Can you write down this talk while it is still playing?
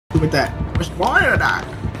with that. Respond to that.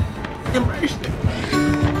 Embrace it.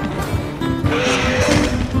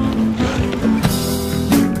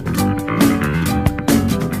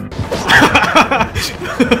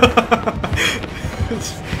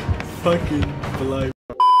 It's fucking blind.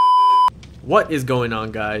 What is going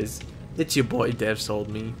on, guys? It's your boy Dev Sold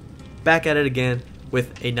Me, back at it again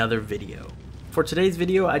with another video. For today's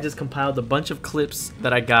video, I just compiled a bunch of clips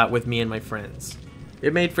that I got with me and my friends.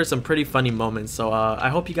 It made for some pretty funny moments, so I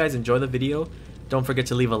hope you guys enjoy the video. Don't forget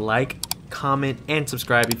to leave a like, comment, and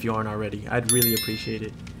subscribe if you aren't already. I'd really appreciate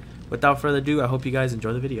it. Without further ado, I hope you guys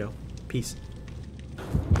enjoy the video. Peace.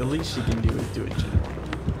 The least you can do is do it.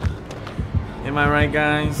 Am I right,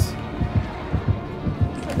 guys?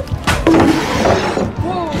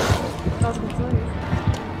 Whoa!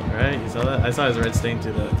 Alright, you saw that? I saw his red stain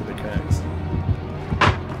to the cracks.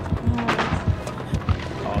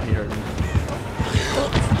 Oh, he hurt me.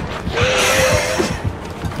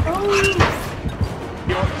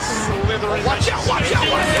 Watch out, watch out,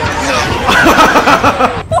 watch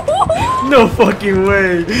out! No fucking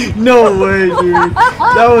way! No way, dude!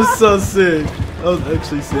 That was so sick. That was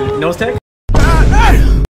actually sick. Nose tag?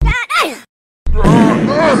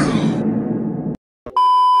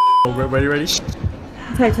 Ready, ready?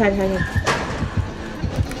 Tag.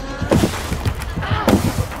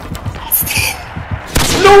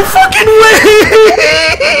 No fucking way!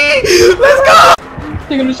 Let's go!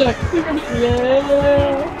 Take him to check.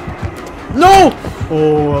 Yeah. No!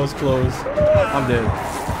 Oh, I was close. I'm dead.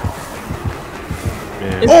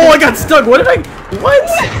 Man. Oh, I got stuck. What did I? What?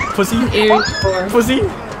 Pussy. Pussy.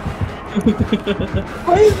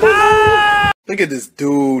 Look at this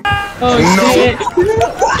dude. Oh shit.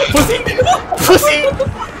 Pussy.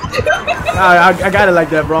 I got it like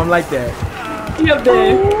that, bro. I'm like that. You up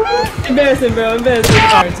there? Embarrassing, bro. Embarrassing.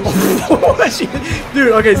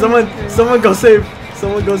 Dude, okay, someone go save.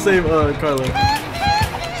 Someone go save Carlo.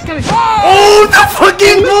 Oh, the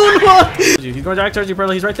fucking moonwalk! He's going back towards you,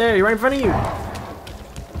 Perla. He's right there. He's right in front of you.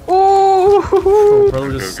 Oh.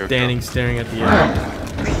 Perla just standing, staring at the air.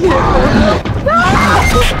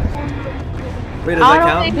 Wait, does that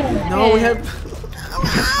count? No, we have.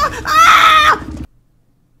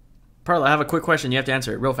 Perla, I have a quick question. You have to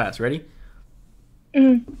answer it real fast. Ready?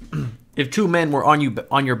 If two men were on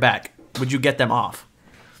your back, would you get them off?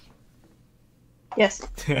 Yes.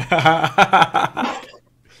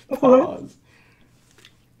 Pause.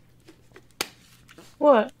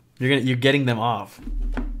 What? You're getting them off.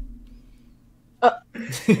 Shut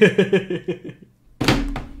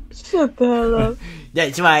the hell up.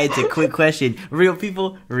 That's why it's a quick question. Real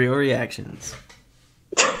people, real reactions.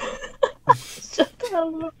 Shut the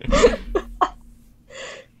hell up.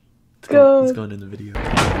 It's going in the video.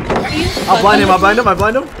 I'll blind him.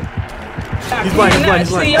 He's blind.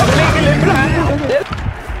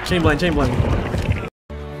 Chain blind.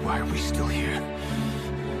 Why are we still here?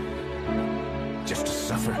 Just to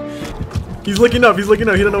suffer. He's looking up. He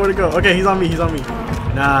don't know where to go. Okay, he's on me.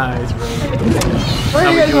 Nice, bro.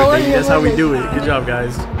 That's how we do it. Good job,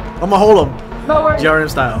 guys. I'm gonna hold him. GRM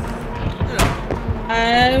style.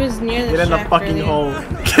 I was near the Get in the fucking hole.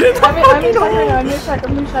 I'm near Shack.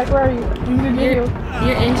 Where are you?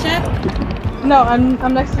 You're in Shack? No, I'm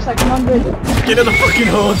next to Shack. I'm on bridge. Get in the fucking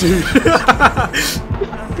hole, dude.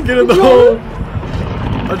 Get in the hole.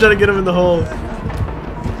 I'm trying to get him in the hole.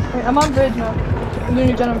 Wait, I'm on bridge now. I'm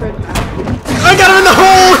doing a gen on bridge. I got him in the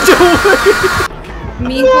hole!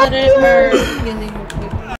 Me let it hurt.